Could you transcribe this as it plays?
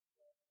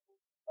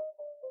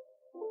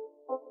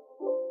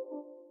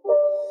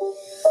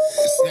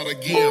It's not a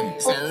game,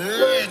 it's a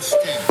rich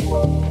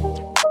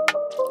thing.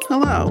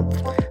 Hello,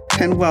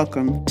 and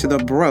welcome to The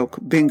Broke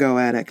Bingo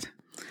Addict.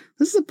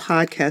 This is a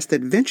podcast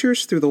that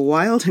ventures through the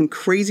wild and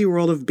crazy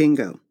world of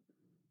bingo.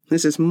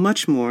 This is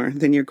much more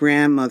than your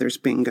grandmother's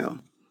bingo.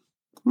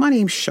 My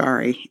name's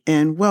Shari,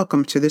 and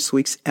welcome to this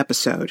week's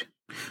episode,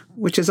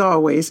 which as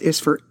always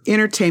is for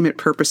entertainment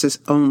purposes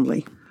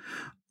only.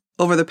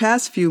 Over the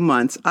past few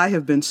months, I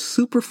have been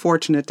super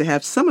fortunate to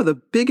have some of the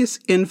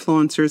biggest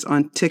influencers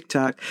on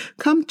TikTok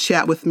come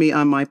chat with me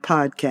on my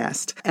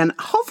podcast. And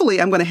hopefully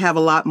I'm going to have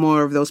a lot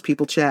more of those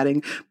people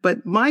chatting.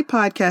 But my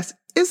podcast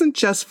isn't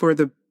just for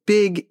the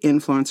big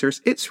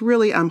influencers. It's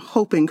really, I'm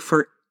hoping,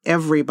 for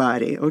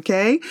everybody,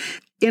 okay?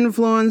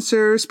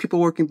 Influencers, people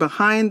working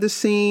behind the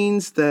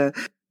scenes, the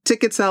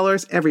ticket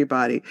sellers,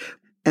 everybody.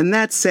 And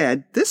that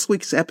said, this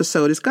week's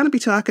episode is going to be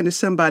talking to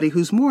somebody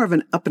who's more of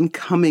an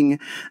up-and-coming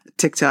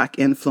TikTok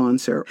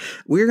influencer.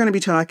 We're going to be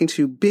talking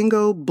to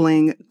Bingo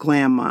Bling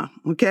Glamma,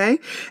 okay?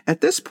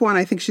 At this point,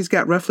 I think she's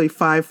got roughly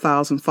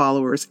 5,000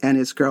 followers and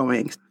is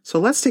growing. So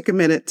let's take a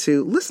minute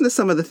to listen to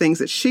some of the things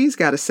that she's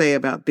got to say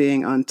about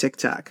being on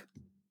TikTok.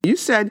 You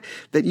said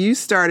that you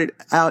started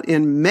out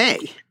in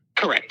May.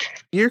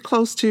 Correct. You're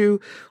close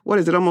to, what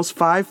is it, almost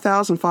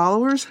 5,000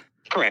 followers?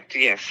 Correct,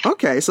 yes.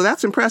 Okay, so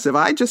that's impressive.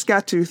 I just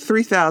got to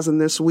 3,000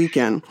 this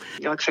weekend.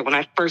 Like I said, when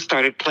I first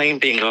started playing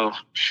bingo,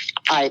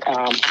 I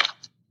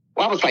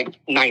was like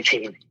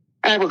 19.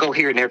 I would go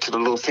here and there to the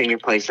little senior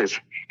places,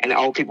 and the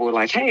old people were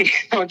like, "Hey,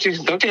 don't you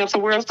have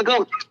somewhere else to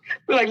go?"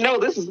 We're like, "No,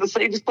 this is the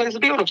safest place to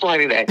be on a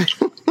flight today."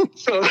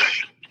 So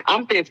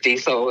I'm 50,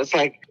 so it's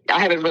like I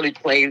haven't really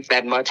played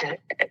that much,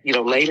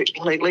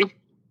 lately.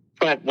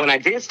 But when I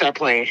did start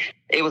playing,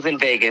 it was in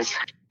Vegas,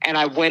 and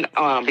I went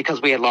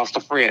because we had lost a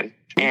friend.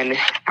 And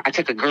I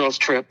took a girls'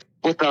 trip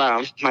with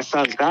my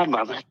son's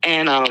godmother.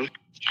 And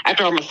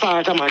after our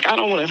massage, I'm like, I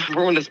don't want to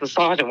ruin this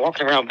massage and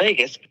walking around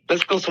Vegas.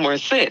 Let's go somewhere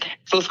and sit.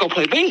 So let's go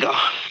play bingo.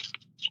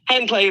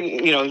 Hadn't played,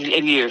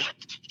 in years.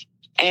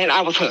 And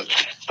I was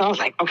hooked. So I was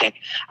like, okay,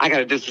 I got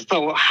to do this.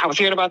 So I was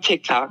hearing about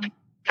TikTok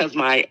because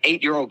my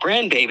 8-year-old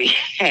grandbaby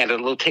had a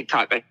little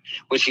TikTok,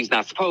 which she's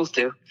not supposed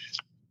to.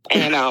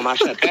 And I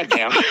shut that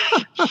down.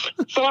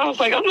 So I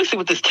was like, I'm going to see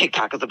what this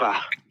TikTok is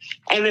about.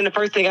 And then the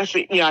first thing I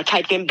see, I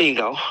typed in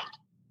bingo.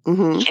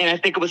 Mm-hmm. And I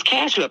think it was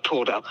Cash Up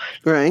pulled up.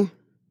 Right.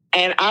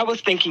 And I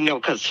was thinking,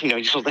 because,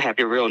 you're supposed to have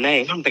your real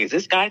name. I'm thinking, is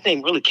this guy's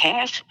name really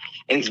Cash?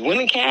 And he's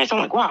winning cash? I'm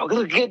like, wow, this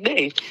is a good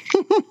name.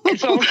 And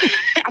so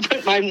I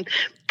put my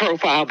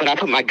profile, but I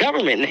put my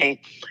government name.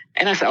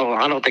 And I said,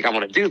 I don't think I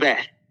want to do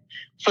that.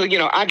 So,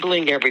 I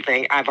bling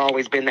everything. I've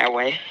always been that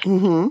way.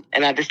 Mm-hmm.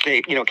 And I just,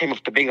 came up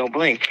with the Bingo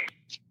Bling.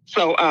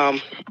 So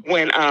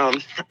when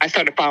I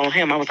started following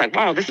him, I was like,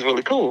 wow, this is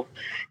really cool.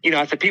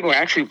 I said, people are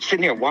actually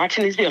sitting here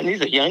watching these videos. And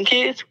these are young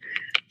kids.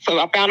 So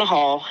I found a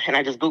hall, and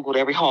I just Googled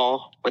every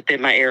hall within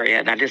my area,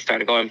 and I just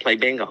started going and play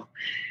bingo.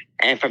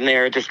 And from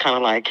there, just kind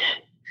of like,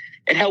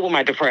 it helped with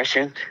my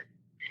depression.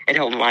 It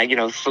helped with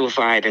my,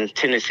 suicide and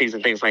tendencies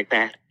and things like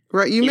that.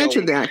 Right. You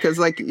mentioned that because,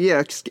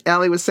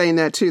 Allie was saying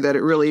that, too, that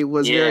it really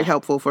was very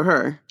helpful for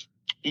her.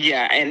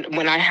 Yeah. And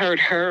when I heard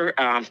her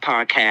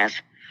podcast,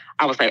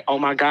 I was like, oh,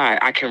 my God,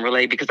 I can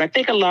relate. Because I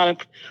think a lot of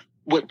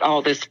with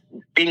all this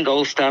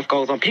bingo stuff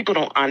goes on, people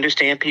don't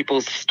understand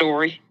people's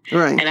story.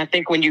 Right. And I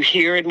think when you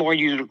hear it more,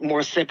 you're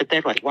more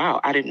sympathetic, like,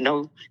 wow, I didn't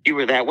know you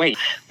were that way.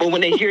 But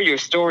when they hear your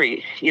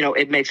story,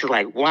 it makes it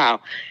like,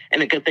 wow.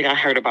 And the good thing I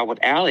heard about with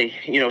Allie,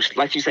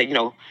 like you said,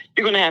 you're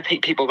going to have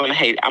people going to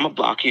hate. I'm going to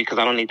block you because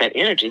I don't need that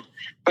energy.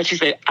 But she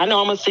said, I know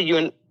I'm going to see you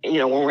in,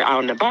 when we're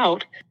out and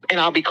about, and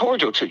I'll be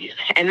cordial to you.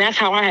 And that's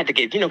how I had to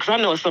get, because I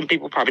know some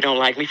people probably don't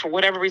like me for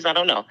whatever reason, I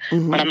don't know.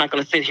 Mm-hmm. But I'm not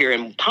going to sit here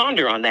and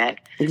ponder on that.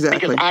 Exactly.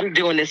 Because I'm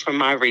doing this for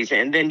my reason.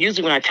 And then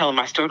usually when I tell them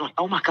my story, they're like,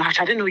 oh my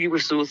gosh, I didn't know you were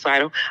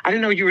suicidal. I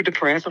didn't know you were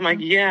depressed. I'm like,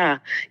 yeah.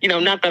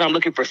 Not that I'm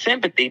looking for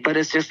sympathy, but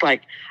it's just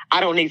like,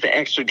 I don't need the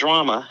extra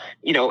drama,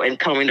 and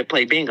coming to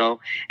play bingo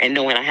and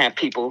knowing I have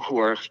people who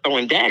are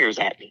throwing daggers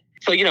at me.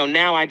 So,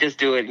 now I just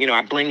do it.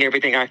 I bling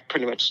everything I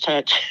pretty much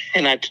touch,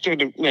 and I try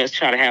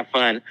to have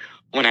fun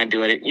when I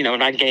do it.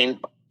 And I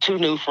gained 2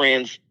 new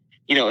friends,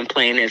 in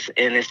playing this,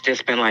 and it's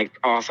just been like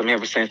awesome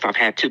ever since. I've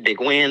had 2 big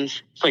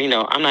wins. So,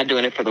 I'm not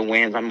doing it for the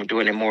wins. I'm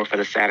doing it more for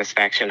the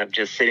satisfaction of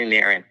just sitting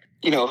there and,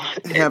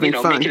 having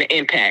fun. Making an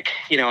impact.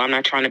 I'm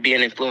not trying to be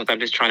an influence. I'm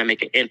just trying to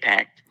make an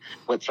impact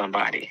with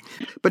somebody.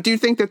 But do you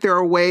think that there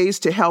are ways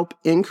to help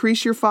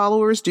increase your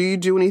followers? Do you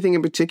do anything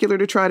in particular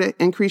to try to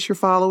increase your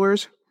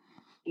followers?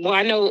 Well,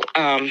 I know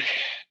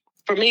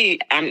for me,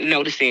 I'm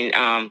noticing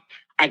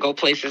I go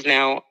places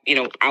now,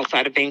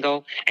 outside of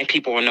bingo, and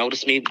people will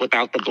notice me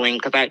without the bling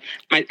because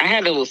I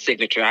had a little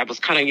signature. I was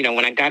kind of,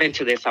 when I got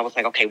into this, I was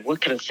like, okay,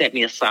 what can set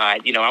me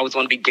aside? I always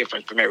want to be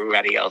different from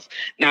everybody else,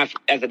 not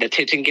as an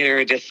attention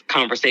getter, just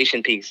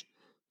conversation piece.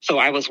 So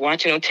I was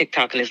watching on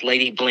TikTok and this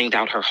lady blinged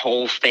out her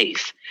whole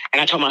face.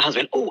 And I told my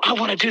husband, oh, I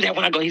want to do that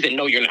when I go. He said,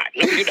 no, you're not.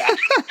 No, you're not.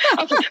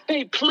 I was like,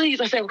 babe, please.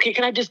 I said, okay,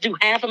 can I just do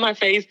half of my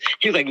face?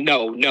 He was like,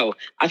 no.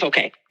 I said,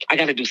 okay, I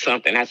got to do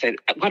something. I said,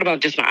 what about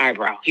just my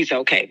eyebrow? He said,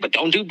 okay, but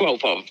don't do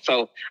both of them.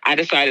 So I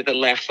decided the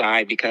left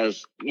side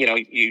because,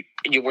 you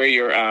wear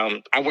your,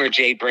 I wear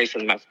jade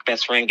bracelets my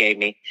best friend gave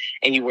me,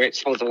 and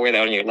supposed to wear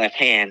that on your left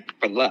hand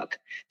for luck.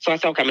 So I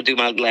said, okay, I'm going to do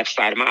my left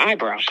side of my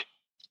eyebrow.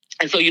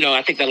 And so,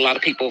 I think that a lot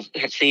of people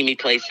have seen me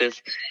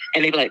places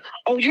and they be like,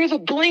 oh, you're the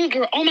bling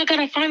girl. Oh, my God,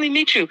 I finally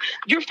meet you.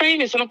 You're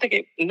famous. And I'm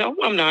thinking, no,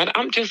 I'm not.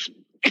 I'm just,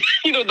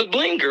 the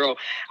bling girl.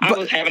 I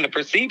was having a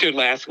procedure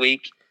last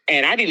week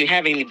and I didn't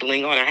have any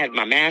bling on. I had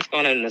my mask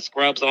on and the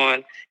scrubs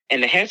on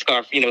and the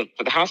headscarf,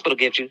 for the hospital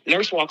gives you.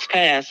 Nurse walks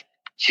past.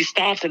 She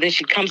stops and then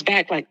she comes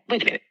back like,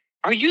 wait a minute.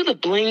 Are you the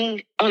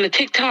bling on the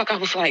TikTok? I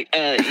was like,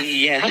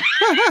 yeah.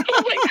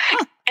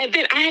 And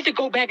then I had to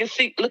go back and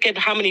look at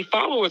how many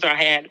followers I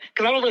had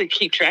because I don't really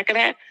keep track of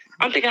that.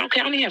 I'm thinking,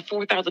 okay, I only have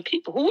 4,000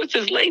 people. Who is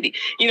this lady?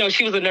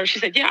 She was a nurse. She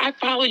said, yeah, I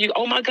follow you.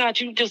 Oh, my God,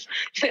 she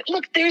said,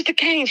 look, there's the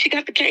cane. She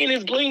got the cane.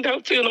 It's blinged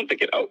out, too. And I'm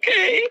thinking,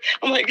 okay.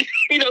 I'm like,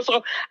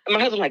 so my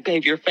husband's like,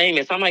 babe, you're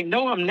famous. I'm like,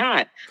 no, I'm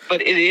not.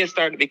 But it is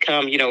starting to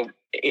become,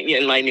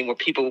 enlightening where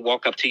people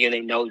walk up to you and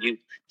they know you.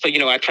 So,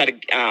 I try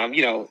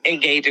to,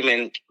 engage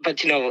them.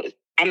 But,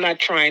 I'm not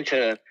trying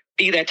to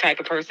be that type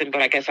of person,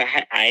 but I guess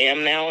I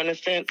am now in a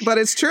sense. But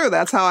it's true.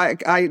 That's how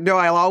I know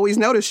I'll always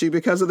notice you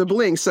because of the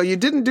bling. So you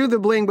didn't do the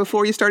bling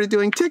before you started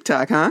doing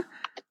TikTok, huh?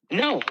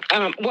 No.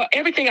 Well,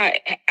 everything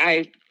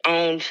I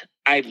owned,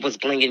 I was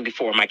blinging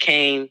before. My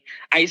cane,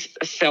 I used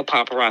to sell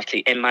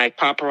paparazzi, and my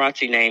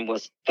paparazzi name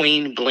was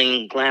Queen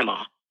Bling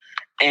Glamour.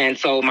 And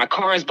so my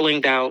car is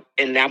blinged out,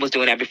 and I was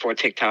doing that before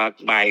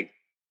TikTok. My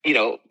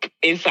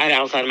inside,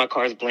 outside of my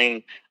car is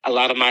bling. A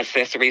lot of my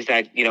accessories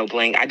that,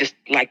 bling. I just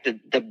like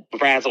the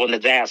razzle and the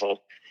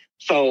dazzle.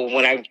 So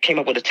when I came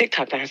up with a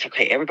TikTok, I said,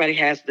 okay, everybody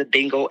has the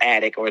bingo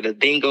addict or the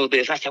bingo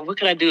this. I said, what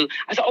can I do?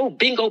 I said, oh,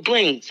 bingo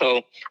bling.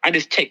 So I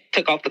just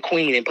took off the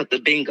queen and put the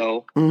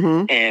bingo.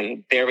 Mm-hmm.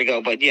 And there we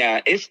go. But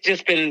yeah, it's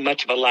just been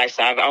much of a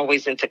lifestyle. I've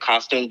always into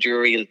costume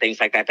jewelry and things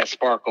like that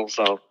sparkle.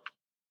 So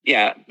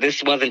yeah,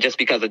 this wasn't just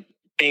because of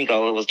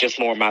bingo. It was just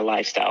more my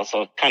lifestyle.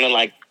 So kind of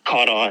like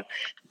caught on.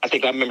 I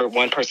think I remember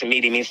one person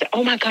meeting me and said,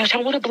 oh my gosh, I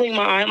want to bling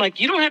my eye. I'm like,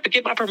 you don't have to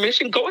get my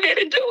permission. Go ahead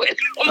and do it.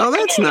 Oh,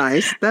 that's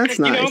nice. That's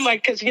nice. I'm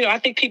like, because, I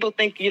think people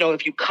think,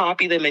 if you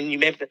copy them and you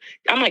make them,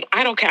 I'm like,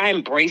 I don't care. I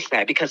embrace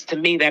that because to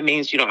me, that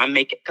means, I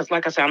make it. Because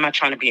like I said, I'm not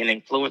trying to be an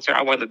influencer.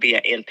 I want to be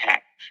an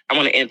impact. I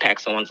want to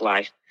impact someone's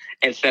life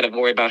instead of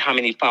worry about how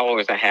many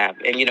followers I have.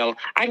 And,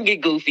 I can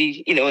get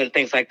goofy, and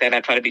things like that.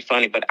 I try to be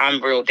funny, but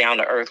I'm real down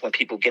to earth when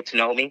people get to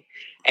know me.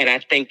 And I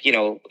think, a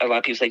lot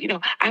of people say,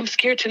 I'm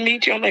scared to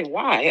meet you. I'm like,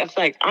 why? It's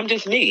like, I'm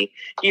just me,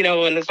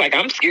 and it's like,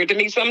 I'm scared to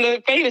meet some of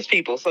the famous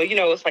people. So,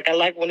 it's like, I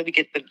like when we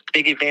get the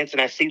big events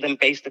and I see them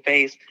face to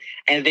face.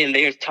 And then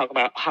they talk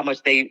about how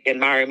much they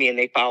admire me and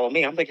they follow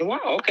me. I'm thinking,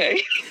 wow,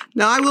 okay.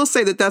 Now, I will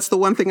say that that's the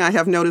one thing I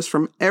have noticed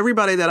from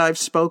everybody that I've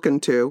spoken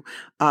to.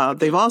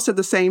 They've all said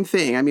the same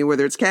thing. I mean,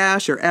 whether it's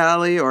Cash or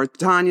Allie or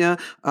Tanya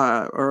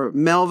or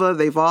Melva,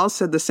 they've all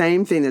said the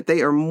same thing, that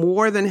they are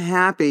more than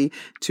happy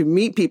to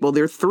meet people.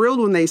 They're thrilled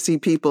when they see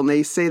people and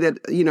they say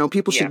that,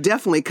 people should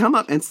definitely come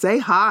up and say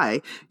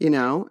hi,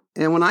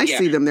 and when I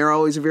see them, they're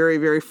always very,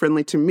 very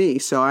friendly to me.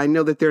 So I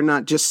know that they're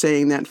not just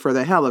saying that for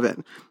the hell of it.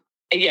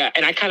 Yeah.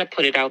 And I kind of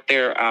put it out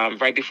there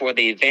right before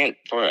the event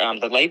for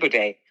the Labor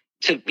Day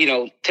to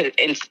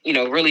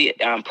really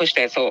push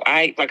that. So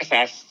like I said,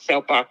 I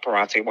sell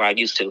paparazzi where I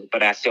used to,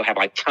 but I still have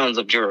like tons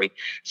of jewelry.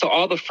 So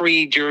all the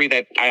free jewelry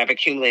that I have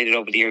accumulated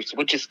over the years,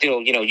 which is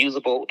still,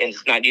 usable and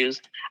it's not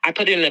used, I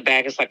put it in a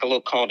bag. It's like a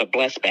little called a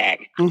bless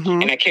bag.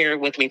 Mm-hmm. And I carry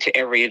it with me to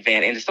every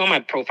event. And it's on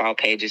my profile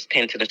page. It's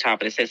pinned to the top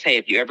and it says, hey,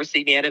 if you ever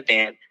see me at an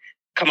event,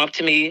 come up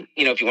to me,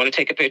 if you want to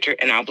take a picture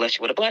and I'll bless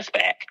you with a bless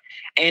bag.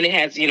 And it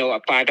has, a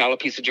 $5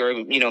 piece of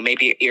jewelry,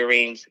 maybe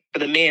earrings. For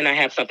the men, I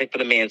have something for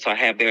the men. So I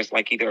have there's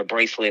like either a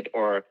bracelet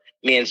or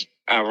men's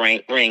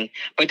ring,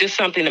 but just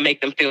something to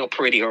make them feel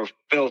pretty or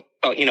feel,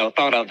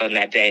 thought of on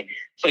that day.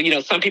 So,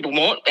 some people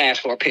won't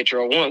ask for a picture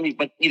or want me,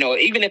 but,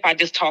 even if I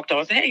just talk to them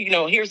and say,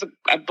 hey, here's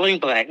a bling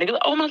bag. They go,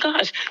 oh my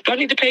gosh, do I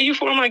need to pay you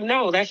for it? I'm like,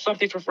 no, that's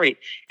something for free.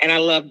 And I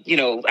love,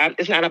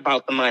 it's not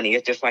about the money.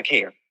 It's just like,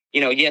 here.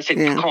 Yes,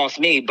 it costs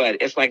me,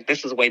 but it's like,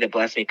 this is a way to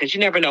bless me because you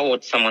never know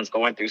what someone's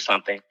going through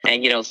something.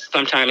 And,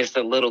 sometimes it's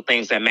the little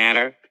things that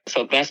matter.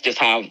 So that's just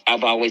how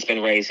I've always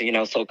been raised,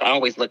 so I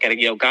always look at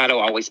it, God will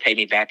always pay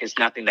me back. It's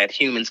nothing that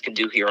humans can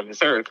do here on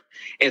this earth.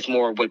 It's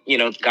more what,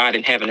 God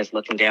in heaven is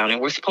looking down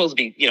and we're supposed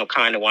to be,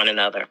 kind to one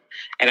another.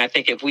 And I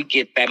think if we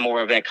get that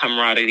more of that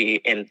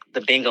camaraderie and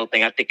the bingo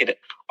thing, I think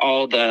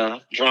all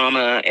the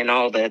drama and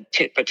all the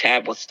tit for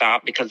tat will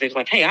stop because they're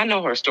like, hey, I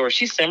know her story.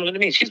 She's similar to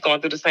me. She's going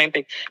through the same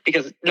thing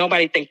because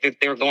nobody thinks that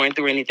they're going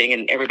through anything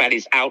and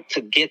everybody's out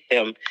to get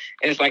them.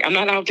 And it's like, I'm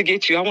not out to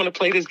get you. I want to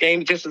play this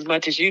game just as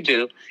much as you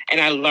do. And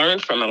I learn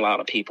from a lot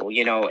of people,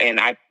 and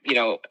I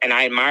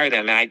admire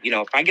them. And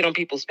if I get on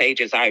people's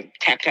pages, I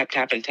tap,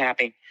 and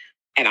tapping.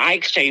 and I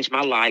exchange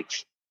my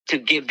likes to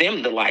give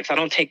them the likes. I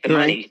don't take the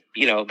money,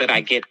 that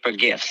I get for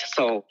gifts.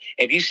 So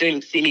if you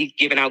see me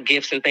giving out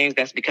gifts and things,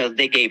 that's because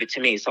they gave it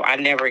to me. So I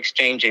never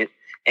exchange it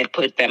and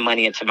put that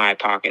money into my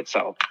pocket.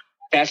 So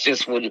that's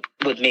just with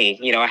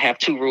me. I have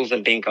 2 rules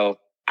in bingo.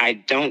 I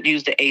don't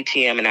use the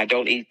ATM and I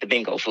don't eat the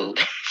bingo food.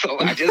 So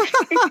I just,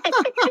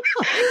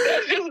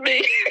 that's just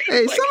me.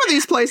 Hey, some of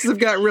these places have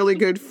got really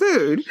good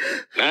food.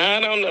 I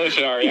don't know,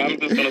 Shari. I'm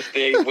just going to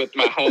stay with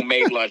my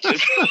homemade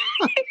lunches.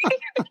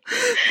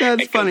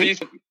 That's funny.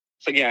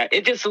 So yeah,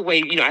 it's just a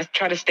way, I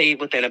try to stay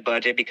within a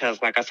budget because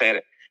like I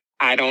said,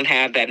 I don't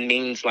have that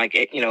means like,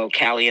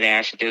 Callie and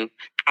Ash do.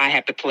 I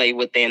have to play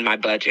within my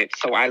budget.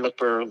 So I look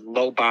for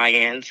low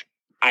buy-ins.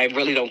 I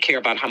really don't care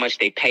about how much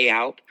they pay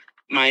out.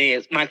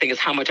 My thing is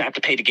how much I have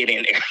to pay to get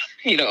in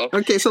there,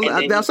 Okay, so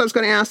that's what I was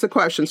going to ask the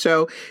question.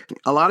 So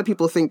a lot of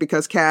people think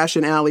because Cash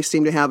and Allie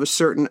seem to have a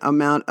certain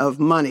amount of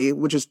money,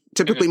 which is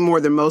typically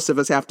more than most of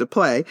us have to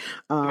play,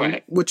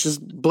 which is,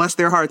 bless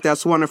their heart,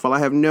 that's wonderful. I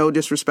have no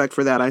disrespect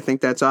for that. I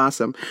think that's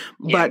awesome.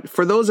 Yeah. But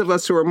for those of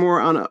us who are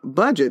more on a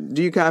budget,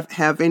 do you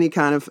have any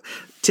kind of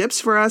tips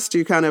for us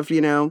to kind of,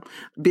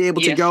 be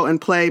able to go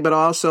and play, but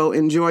also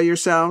enjoy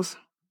yourselves?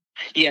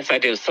 Yes, I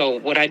do. So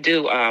what I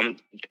do,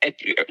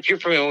 if you're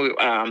familiar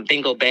with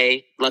Bingo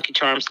Bay, Lucky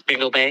Charms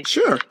Bingo Bay.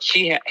 Sure.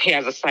 He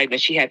has a site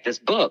and she had this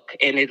book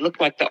and it looked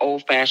like the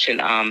old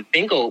fashioned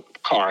bingo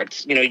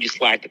cards, you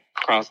slide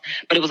across,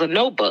 but it was a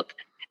notebook.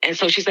 And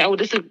so she said, oh,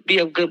 this would be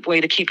a good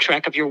way to keep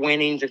track of your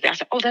winnings. And I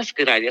said, oh, that's a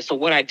good idea. So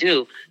what I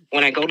do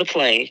when I go to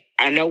play,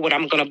 I know what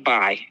I'm going to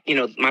buy.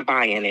 My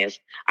buy-in is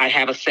I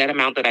have a set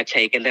amount that I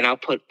take and then I'll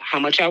put how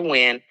much I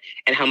win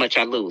and how much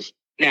I lose.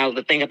 Now,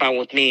 the thing about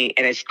with me,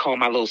 and it's called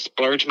my little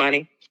splurge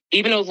money,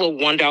 even those little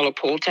 $1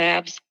 pull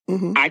tabs,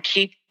 I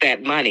keep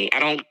that money. I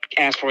don't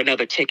ask for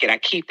another ticket. I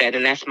keep that,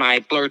 and that's my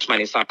splurge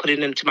money. So I put it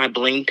into my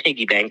bling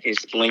piggy bank.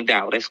 It's blinged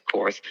out, of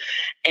course.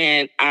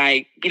 And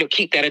I,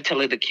 keep that until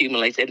it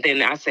accumulates. And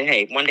then I say,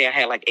 hey, one day I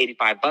had like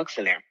 $85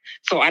 in there.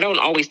 So I don't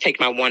always take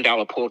my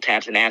 $1 pull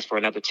tabs and ask for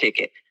another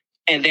ticket.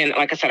 And then,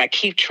 like I said, I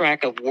keep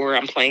track of where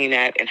I'm playing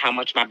at and how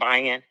much my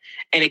buy-in.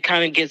 And it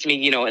kind of gives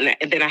me,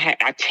 and then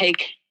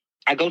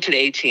I go to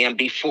the ATM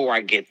before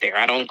I get there.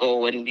 I don't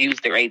go and use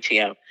their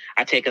ATM.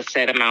 I take a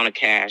set amount of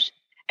cash,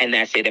 and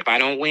that's it. If I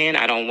don't win,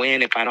 I don't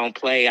win. If I don't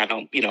play, I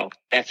don't,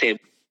 that's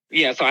it.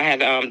 Yeah, so I had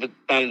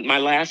my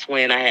last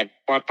win, I had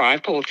bought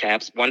 5 pull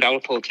tabs,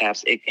 $1 pull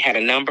tabs. It had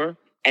a number,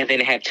 and then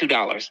it had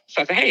 $2.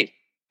 So I said, hey,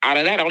 out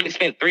of that, I only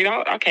spent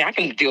 $3. Okay, I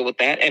can deal with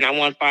that. And I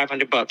won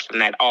 $500 from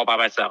that all by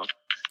myself.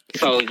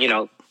 So,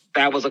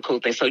 that was a cool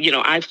thing. So,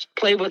 I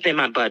play within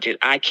my budget.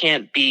 I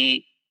can't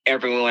be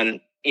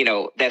everyone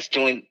that's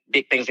doing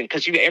big things,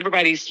 because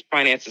everybody's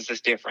finances is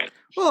different.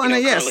 Well,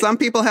 and yes, some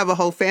people have a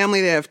whole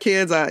family, they have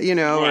kids, or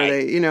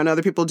they, and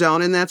other people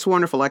don't, and that's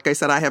wonderful. Like I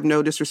said, I have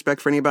no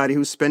disrespect for anybody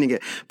who's spending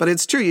it, but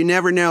it's true. You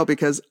never know,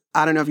 because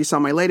I don't know if you saw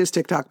my latest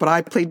TikTok, but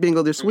I played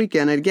bingo this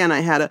weekend, and again,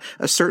 I had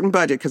a certain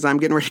budget because I'm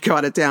getting ready to go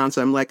out of town,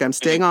 so I'm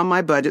staying on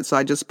my budget, so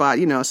I just bought,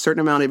 a certain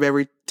amount of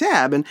every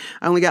tab, and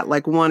I only got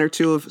like 1 or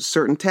 2 of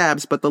certain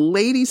tabs, but the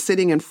lady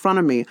sitting in front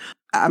of me,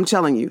 I'm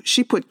telling you,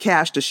 she put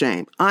Cash to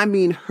shame. I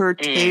mean, her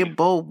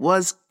table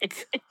was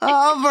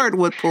covered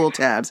with pull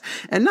tabs,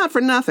 and not for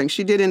nothing.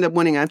 She did end up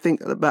winning, I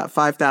think, about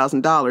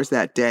 $5,000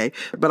 that day,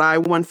 but I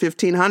won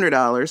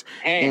 $1,500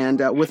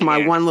 and with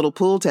my one little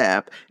pull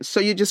tab. So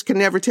you just can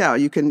never tell.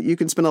 You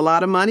can spend a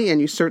lot of money and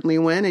you certainly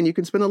win, and you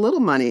can spend a little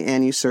money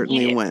and you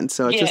certainly win.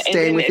 So it's just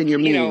staying within your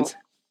means.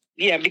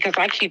 Yeah, because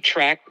I keep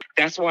track.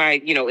 That's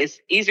why, it's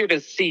easier to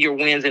see your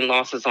wins and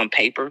losses on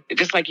paper.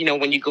 Just like,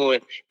 when you go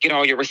and get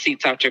all your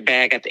receipts out your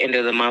bag at the end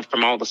of the month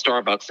from all the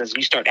Starbucks, as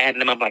you start adding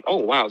them up, like, oh,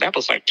 wow, that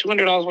was like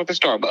 $200 worth of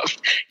Starbucks.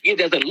 It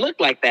doesn't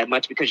look like that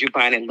much because you're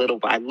buying it little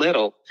by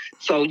little.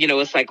 So,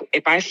 it's like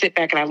if I sit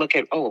back and I look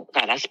at, oh,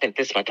 God, I spent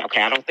this much.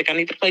 Okay, I don't think I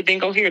need to play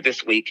bingo here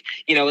this week.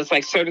 It's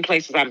like certain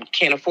places I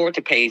can't afford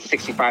to pay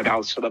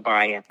 $65 for the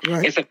buy-in.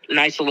 Right. It's a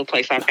nice little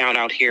place I found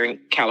out here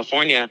in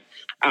California.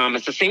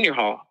 It's a senior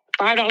hall.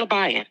 $5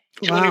 buy-in,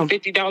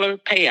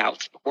 $250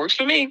 payouts. Works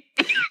for me.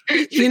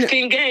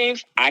 16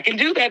 games. I can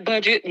do that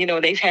budget.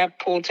 They have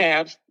pull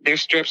tabs. Their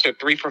strips are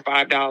 3 for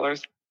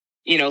 $5.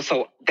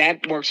 So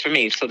that works for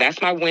me. So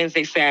that's my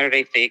Wednesday,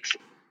 Saturday fix.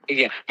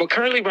 Yeah. But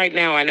currently right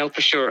now, I know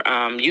for sure,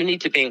 You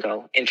Need to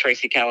Bingo in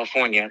Tracy,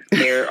 California.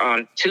 They're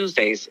on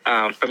Tuesdays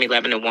from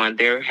 11 to 1.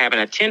 They're having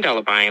a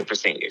 $10 buy-in for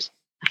seniors.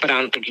 But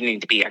I don't think you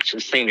need to be actually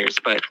seniors.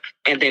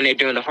 And then they're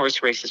doing the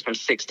horse races from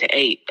 6 to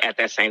 8 at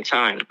that same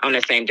time, on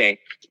that same day.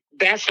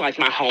 That's like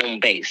my home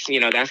base.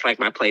 That's like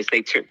my place.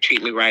 They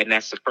treat me right. And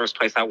that's the first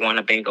place I won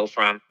a bingo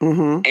from.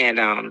 Mm-hmm.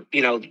 And,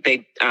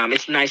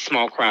 it's a nice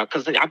small crowd,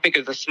 because I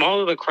figure the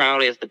smaller the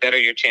crowd is, the better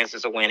your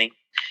chances of winning,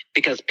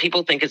 because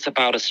people think it's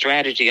about a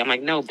strategy. I'm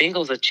like, no,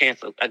 bingo's a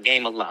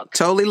game of luck.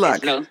 Totally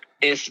luck.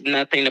 It's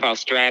nothing about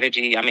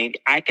strategy. I mean,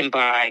 I can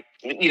buy,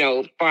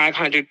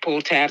 500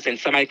 pull tabs and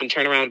somebody can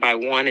turn around and buy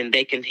one and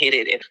they can hit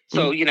it.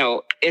 So,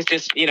 it's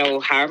just,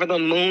 however the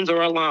moons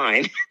are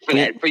aligned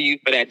for you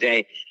for that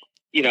day.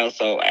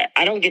 So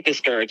I don't get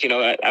discouraged.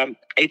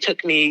 It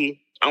took me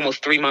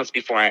almost 3 months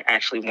before I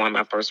actually won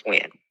my first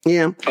win.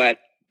 Yeah. But,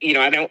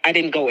 I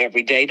didn't go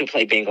every day to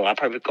play bingo. I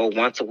probably go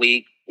once a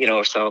week,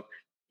 or so.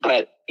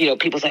 But,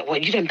 people say, well,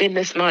 you didn't been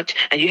this much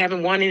and you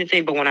haven't won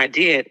anything. But when I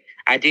did.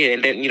 And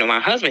then, my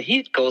husband,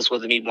 he goes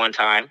with me one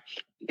time,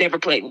 never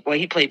played. Well,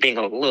 he played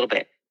bingo a little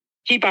bit.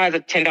 He buys a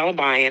 $10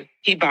 buy-in.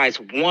 He buys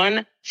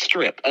one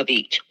strip of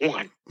each,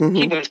 one. Mm-hmm.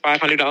 He wins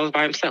 $500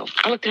 by himself.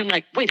 I looked at him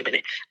like, wait a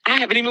minute. I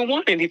haven't even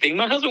won anything.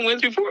 My husband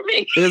wins before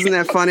me. Isn't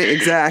that funny?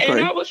 Exactly.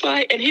 And I was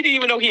like, and he didn't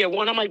even know he had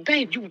won. I'm like,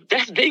 babe,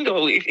 that's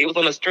bingo. It was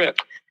on a strip.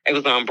 It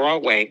was on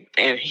Broadway.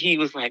 And he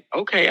was like,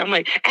 okay. I'm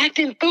like,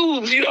 acting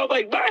fools.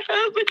 Like, my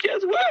husband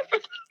just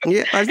won.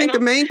 Yeah, I think the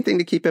main thing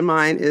to keep in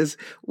mind is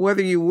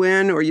whether you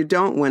win or you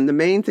don't win, the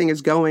main thing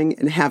is going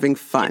and having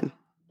fun.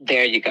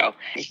 There you go.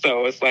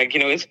 So it's like,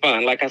 it's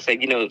fun. Like I said,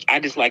 I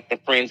just like the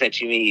friends that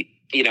you meet,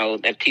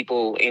 that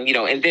people,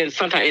 and then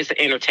sometimes it's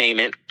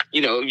entertainment.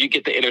 You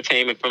get the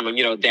entertainment from,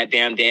 that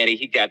damn daddy.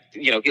 He got,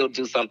 he'll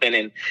do something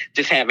and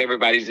just have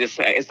everybody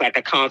it's like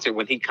a concert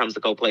when he comes to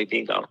go play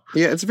bingo.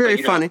 Yeah, it's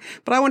very funny.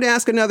 But I want to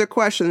ask another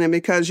question, and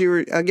because you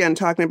were, again,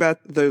 talking about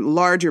the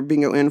larger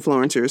bingo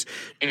influencers,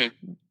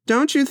 mm-hmm.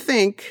 Don't you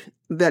think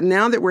that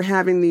now that we're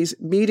having these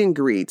meet and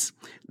greets,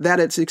 that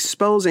it's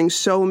exposing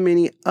so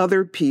many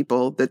other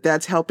people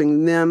that's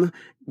helping them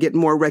get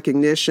more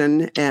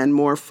recognition and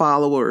more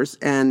followers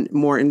and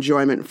more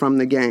enjoyment from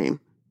the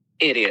game?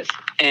 It is.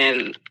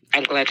 And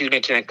I'm glad you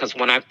mentioned that because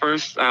when I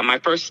first, my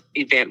first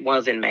event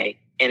was in May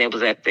and it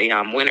was at the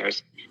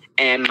Winners.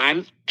 And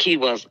my key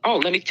was,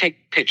 let me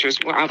take pictures,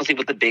 well, obviously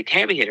with the big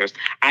heavy hitters.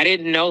 I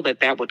didn't know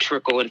that would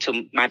trickle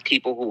into my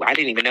people who I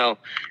didn't even know.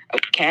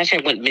 Cash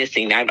had went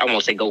missing. I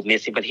won't say go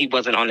missing, but he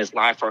wasn't on his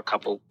live for a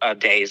couple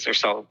days or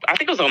so. I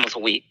think it was almost a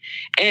week.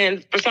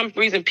 And for some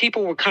reason,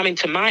 people were coming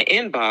to my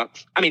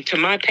to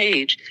my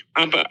page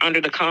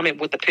under the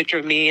comment with the picture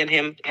of me and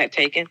him had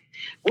taken.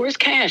 Where's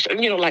Cash?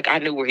 Like I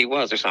knew where he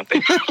was or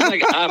something. I'm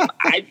like,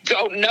 I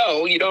don't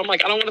know. I'm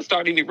like, I don't want to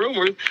start any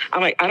rumors.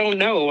 I'm like, I don't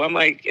know. I'm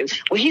like,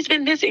 well, he's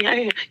been missing.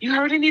 You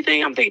heard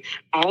anything? I'm thinking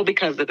all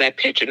because of that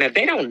picture. Now,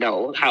 they don't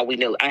know how we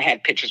knew. I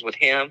had pictures with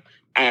him.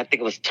 I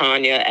think it was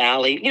Tanya,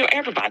 Allie,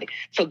 everybody.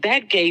 So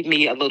that gave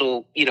me a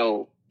little,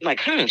 like,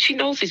 she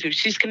knows these people.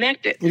 She's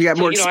connected. You got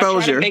more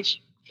exposure.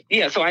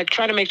 So I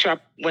try to make sure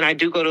when I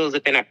do go to those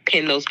events, I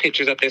pin those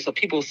pictures up there so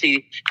people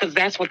see, because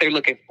that's what they're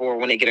looking for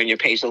when they get on your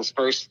page, those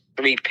first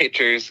 3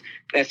 pictures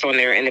that's on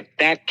there. And if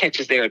that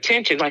catches their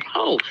attention, like,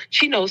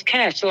 she knows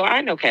Cash, so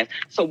I know Cash.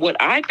 So what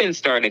I've been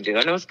starting to do,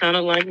 I know it's kind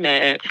of like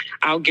that,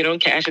 I'll get on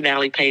Cash and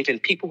Allie page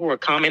and people who are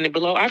commenting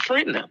below, I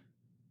friend them.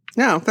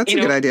 No, that's a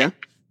good idea.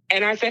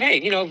 And I said, hey,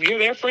 if you're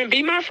their friend,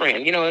 be my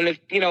friend, and if,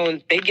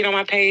 and they get on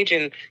my page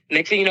and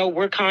next thing you know,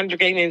 we're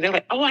congregating and they're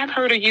like, I've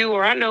heard of you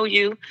or I know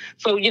you.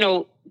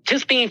 So,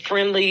 just being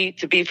friendly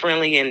to be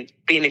friendly and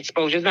being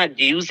exposed, it's not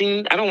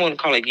using, I don't want to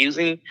call it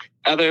using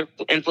other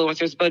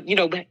influencers, but,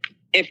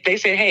 if they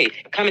say, hey,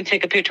 come and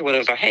take a picture with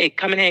us, or hey,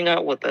 come and hang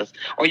out with us,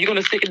 or you're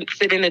going to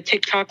sit in the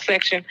TikTok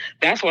section,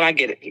 that's what I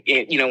get.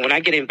 When I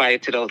get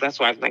invited to those, that's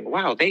why I'm like,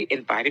 wow, they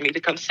invited me to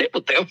come sit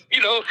with them,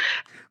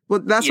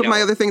 Well, that's what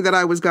my other thing that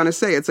I was going to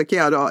say. It's like,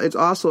 it's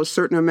also a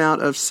certain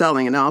amount of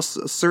selling and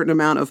also a certain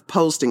amount of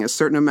posting, a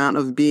certain amount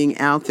of being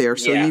out there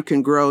so you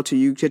can grow till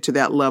you get to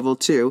that level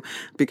too.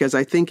 Because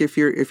I think if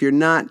you're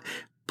not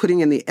putting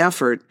in the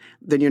effort,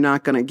 then you're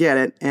not going to get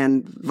it.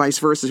 And vice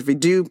versa. If you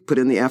do put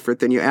in the effort,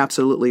 then you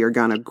absolutely are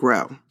going to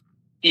grow.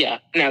 Yeah.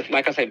 Now,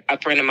 like I said, a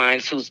friend of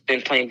mine who's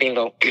been playing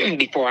bingo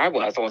before I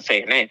won't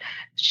say her name,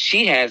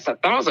 she has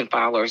 1,000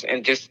 followers.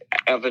 And just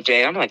other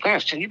day, I'm like,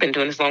 gosh, you've been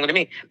doing this longer than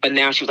me. But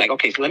now she was like,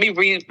 okay, so let me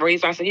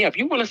raise. I said, if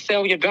you want to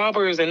sell your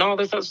daubers and all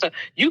this other stuff,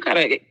 you got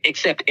to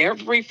accept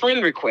every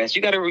friend request.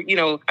 You got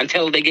to,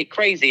 until they get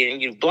crazy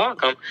and you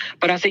block them.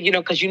 But I said,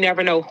 because you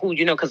never know who,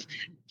 because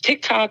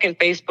TikTok and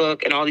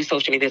Facebook and all these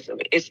social media,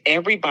 it's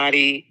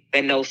everybody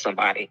that knows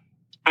somebody.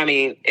 I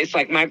mean, it's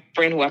like my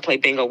friend who I play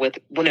bingo with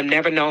would have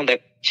never known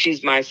that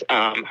she's my,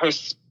 her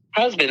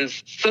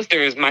husband's sister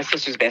is my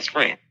sister's best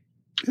friend.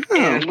 Oh.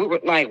 And we were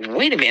like,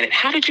 wait a minute,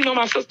 how did you know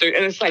my sister?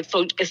 And it's like,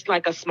 so it's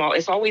like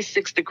it's always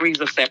 6 degrees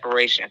of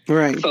separation.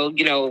 Right. So,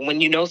 when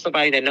you know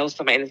somebody that knows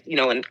somebody,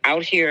 and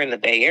out here in the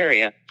Bay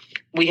Area,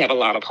 we have a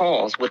lot of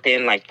halls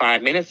within like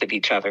 5 minutes of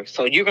each other.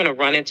 So you're going to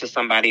run into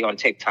somebody on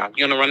TikTok.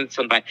 You're going to run into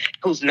somebody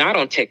who's not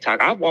on TikTok.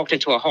 I walked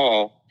into a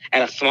hall,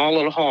 at a small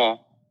little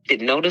hall,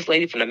 didn't know this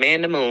lady from the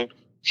man to the moon.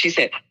 She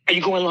said, are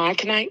you going live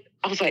tonight?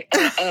 I was like,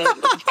 yeah,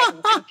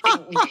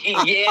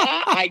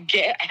 I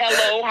get,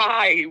 hello,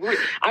 hi.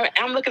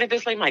 I'm looking at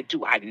this lady, like,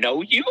 do I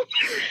know you?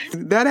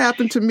 That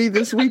happened to me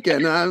this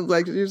weekend. I was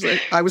like,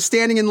 I was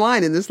standing in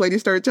line and this lady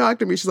started talking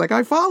to me. She's like,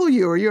 I follow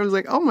you. Or I was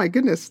like, oh my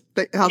goodness,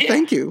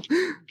 thank you.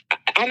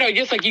 I know,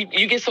 just like you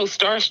get so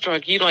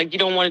starstruck, you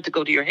don't want it to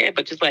go to your head,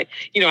 but just like,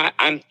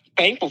 I'm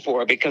thankful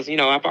for it because,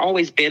 I've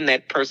always been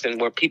that person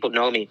where people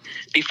know me.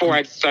 Before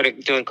I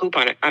started doing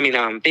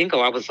bingo,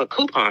 I was a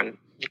coupon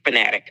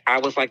fanatic. I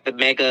was like the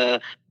mega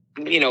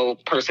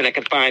person that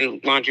could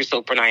find laundry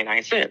soap for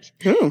 99 cents.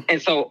 Ooh.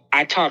 And so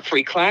I taught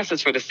free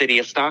classes for the city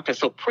of Stockton.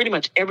 So pretty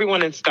much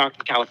everyone in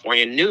Stockton,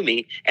 California knew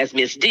me as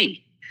Miss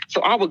D. So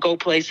I would go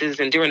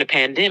places, and during the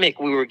pandemic,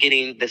 we were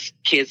getting the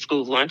kids'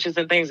 school lunches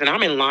and things, and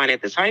I'm in line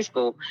at this high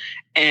school,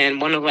 and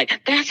one of them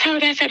like,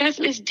 that's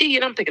Miss D.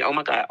 And I'm thinking, oh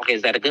my God, okay,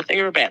 is that a good thing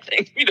or a bad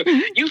thing?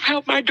 You've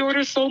helped my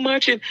daughter so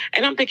much. And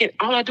I'm thinking,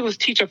 all I do is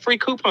teach a free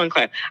coupon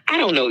class. I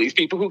don't know these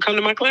people who come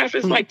to my class.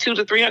 It's like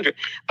 200 to 300.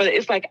 But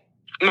it's like,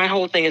 my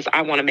whole thing is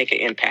I want to make an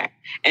impact.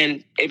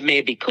 And it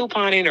may be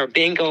couponing or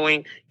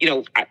bingoing.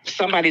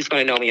 Somebody's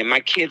going to know me. And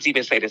my kids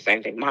even say the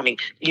same thing. Mommy,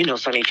 you know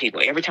so many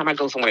people. Every time I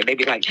go somewhere, they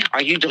be like,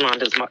 are you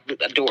Delanda's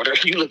daughter?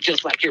 You look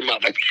just like your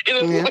mother.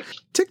 Yeah.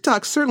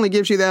 TikTok certainly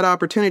gives you that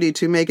opportunity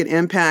to make an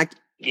impact.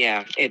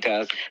 Yeah, it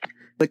does.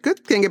 The good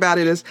thing about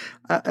it is,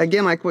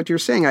 again, like what you're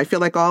saying, I feel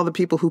like all the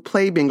people who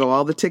play bingo,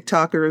 all the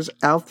TikTokers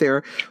out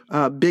there,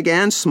 big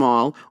and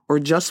small, are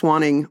just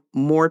wanting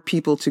more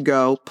people to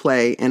go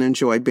play and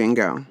enjoy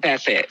bingo.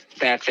 That's it.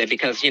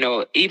 Because,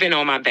 even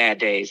on my bad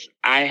days,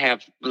 I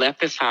have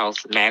left this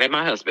house mad at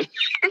my husband.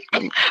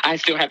 I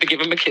still have to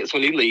give him a kiss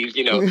when he leaves,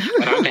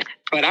 but I'm mad.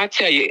 But I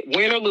tell you,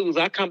 win or lose,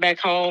 I come back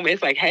home.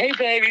 It's like, hey,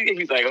 baby. And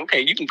he's like,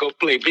 okay, you can go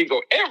play bingo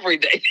every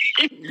day.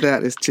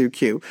 That is too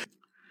cute.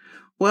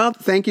 Well,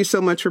 thank you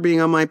so much for being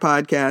on my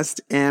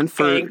podcast and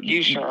for Thank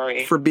you,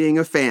 Shari. For being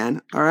a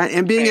fan. All right.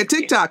 And being a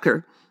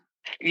TikToker.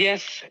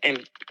 Yes.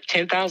 And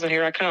 10,000,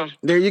 here I come.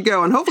 There you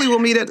go. And hopefully we'll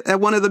meet at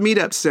one of the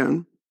meetups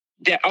soon.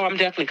 I'm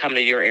definitely coming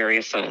to your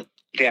area soon.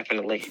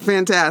 Definitely.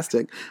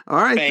 Fantastic.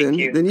 All right. Thank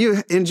you. Then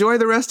you enjoy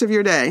the rest of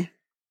your day.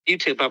 You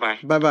too.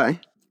 Bye-bye.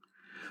 Bye-bye.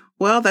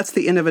 Well, that's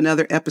the end of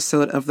another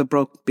episode of The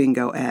Broke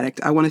Bingo Addict.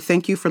 I want to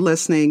thank you for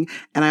listening,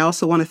 and I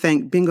also want to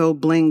thank Bingo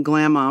Bling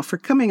Glamma for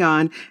coming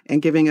on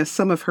and giving us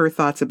some of her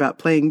thoughts about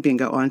playing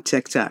bingo on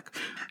TikTok.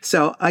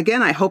 So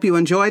again, I hope you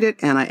enjoyed it,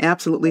 and I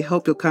absolutely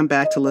hope you'll come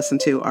back to listen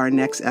to our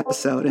next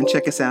episode and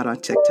check us out on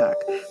TikTok.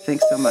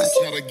 Thanks so much.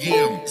 It's not a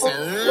game, it's a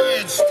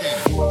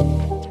rich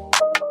thing.